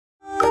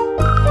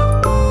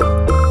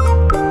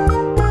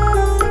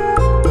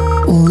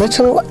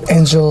Little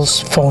Angels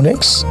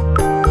Phonics.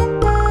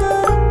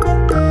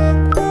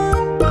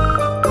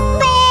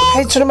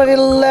 Page number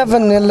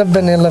 11.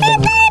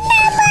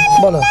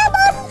 Bolo.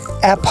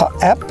 App.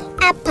 Cap.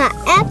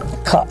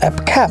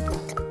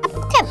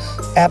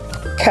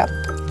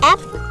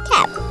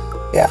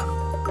 Yeah.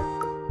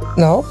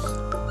 Now.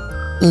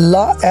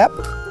 La app.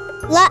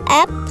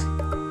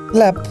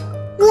 Lap.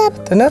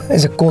 Tana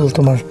is a cool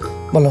tomar.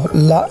 Bolo.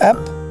 La app.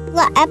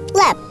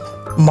 Lap.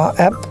 Ma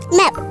app.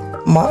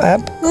 Ma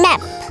app.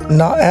 Map.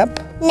 Na app.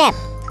 Nap.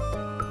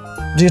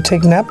 Do you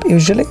take nap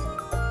usually?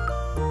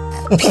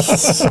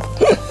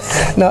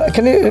 Now,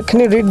 can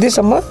you read this,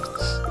 Amma?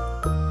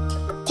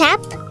 Cap.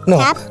 No.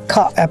 Cap.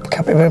 Ka app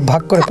cap. এবার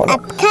ভাগ করে পড়ো।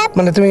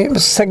 মানে তুমি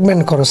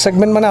segment করো।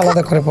 Segment মানে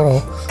আলাদা করে পড়ো।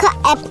 Ka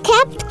app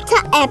cap. Ta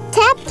app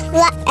tap.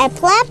 La app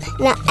lap.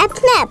 Na app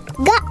nap.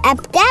 Ga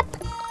app gap.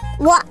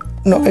 What?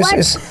 No,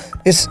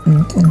 it's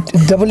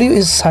W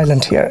is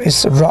silent here. It's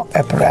raw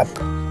app rap.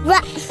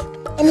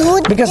 And who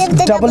Because did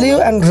the W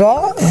and raw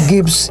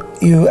gives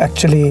you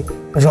actually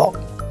raw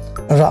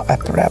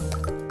app rap.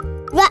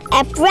 Ra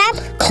app rap.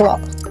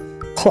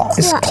 Cla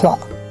is cla.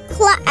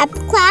 Cla app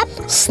clap.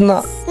 Sna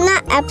Sna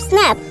app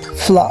snap.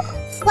 fla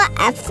Fla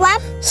app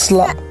flap.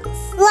 sla.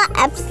 Fla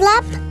app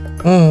slap.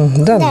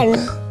 Done. Done.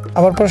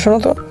 আবার পড়ো শোনো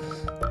তো।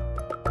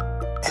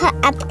 Ka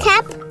app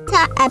cap.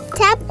 Ta app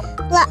tap.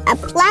 La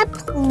app lap.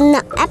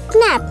 Na app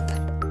nap.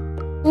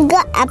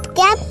 Ga app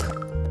gap.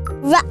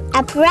 Ra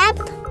app rap.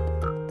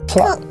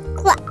 Cla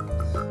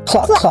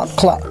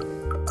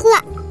Cla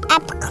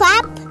app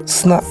clap.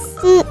 Sna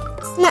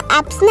Sna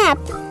app snap.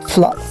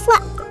 fla Fla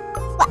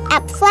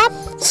app flap.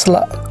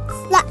 sla.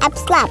 Sla app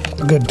slap.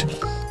 Good.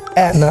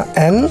 Anna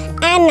and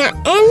Anna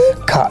and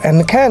ka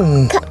and can.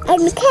 Ka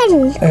and can.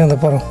 এখান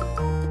থেকে পড়ো।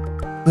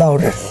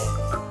 Louder.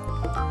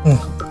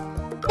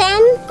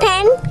 Pen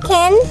can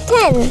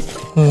ten.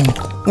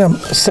 না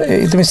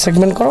তুমি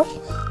segment করো।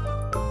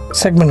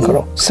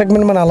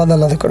 Segment মানে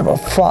আলাদা করে পাও।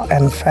 Fa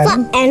and fan. Fa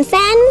and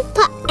fan.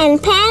 Pa and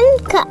pan.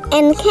 Ka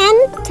and can.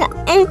 Ta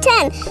and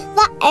ten.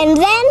 Va and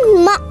then.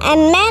 Ma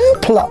and men.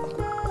 Pla.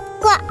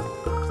 Pla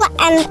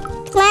and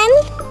plan.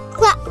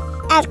 Cla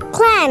and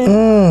clan.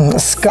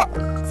 Ska.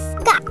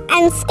 Ska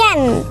and scan.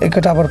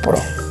 এটা আবার পড়ো।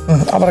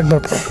 আবার একবার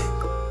পড়ো।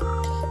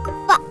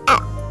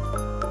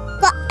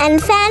 Fa and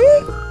fan.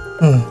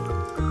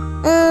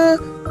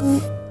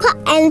 Pa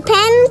and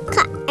pen.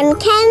 Ka and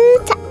can.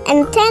 Ta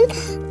and ten.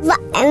 Va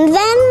and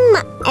then.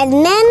 Ma and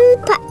men.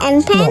 Pa and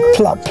No, pen.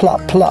 pla.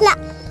 Pla.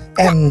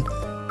 And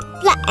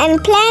Pla and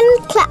plan.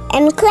 Cla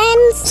and clan.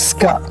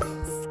 ska.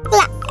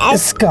 Pla and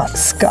Ska.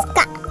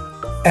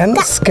 And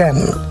scan.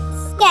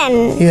 scan.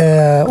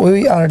 Yeah,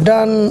 we are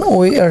done.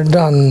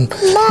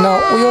 Now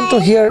we want to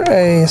hear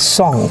a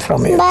song from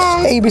you.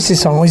 Bye. ABC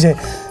song. We say,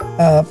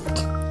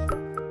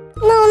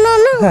 No.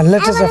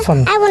 let us have fun.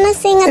 I wanna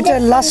sing a It's a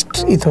last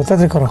ito.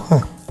 Tadri karo.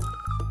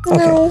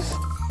 Okay. No.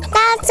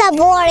 That's a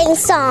boring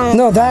song.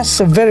 No, that's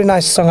a very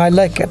nice song. I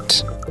like it.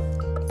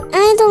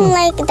 I don't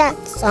like that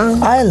song.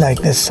 I like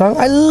this song.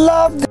 I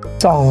love this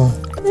song.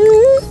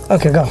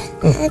 Okay, go.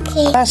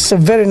 Okay. That's a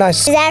very nice.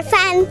 Letters are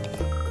fun.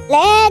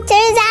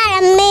 Letters are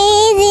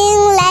amazing.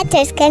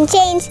 Letters can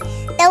change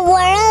the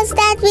worlds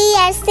that we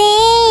are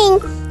seeing.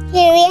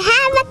 Here we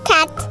have a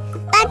cat,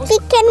 but we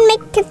can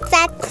make it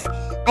fat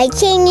by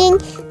changing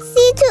C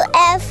to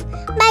F,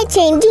 by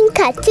changing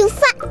cat to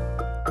fat.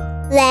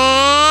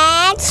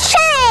 Let's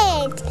try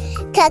it.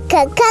 Cat.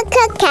 Fat.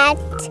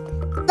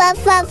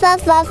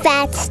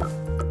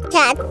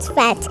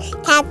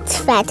 Cat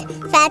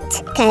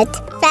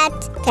fat.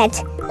 Cat.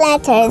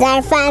 Letters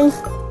are fun.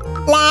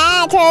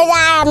 Letters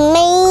are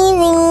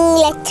amazing.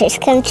 Letters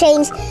can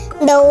change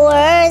the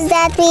words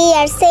that we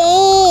are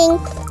saying.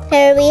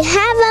 Here we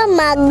have a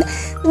mug,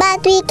 but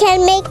we can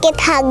make it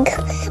hug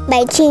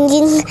by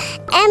changing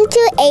M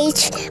to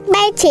H,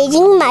 by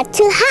changing mud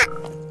to ha.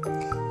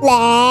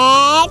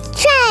 Let's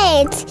try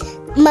it.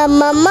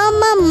 Mama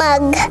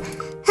mug.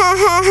 Ha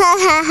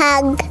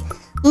hug.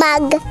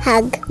 Mug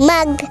hug.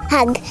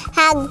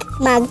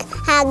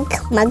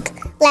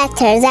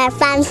 Letters are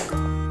fun.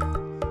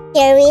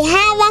 Here we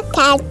have a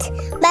cat,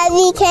 but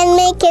we can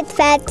make it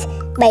fat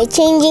by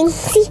changing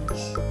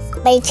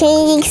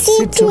C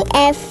to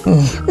F,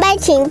 by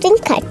changing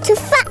cat to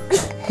fat.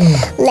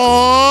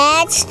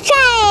 Let's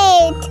try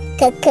it.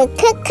 Cat.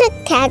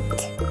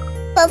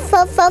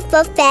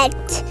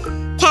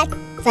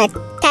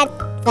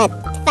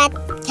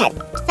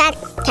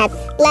 Fat.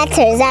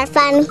 Letters are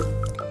fun.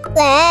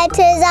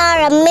 Letters are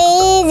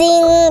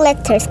amazing.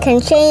 Letters can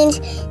change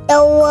the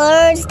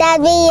words that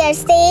we are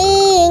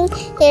saying.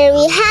 Here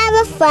we have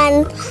a fun,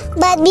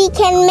 but we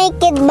can make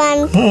it bun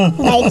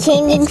by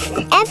changing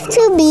F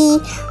to B,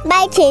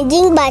 by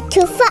changing but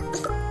to fa.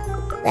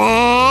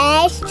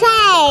 Let's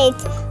try it.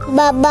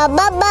 Bun.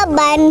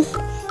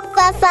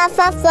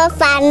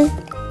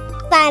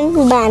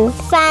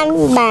 Fun.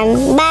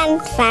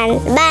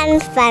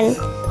 Bun.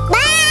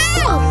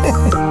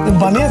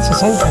 বানিয়েছে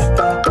সঙ্গে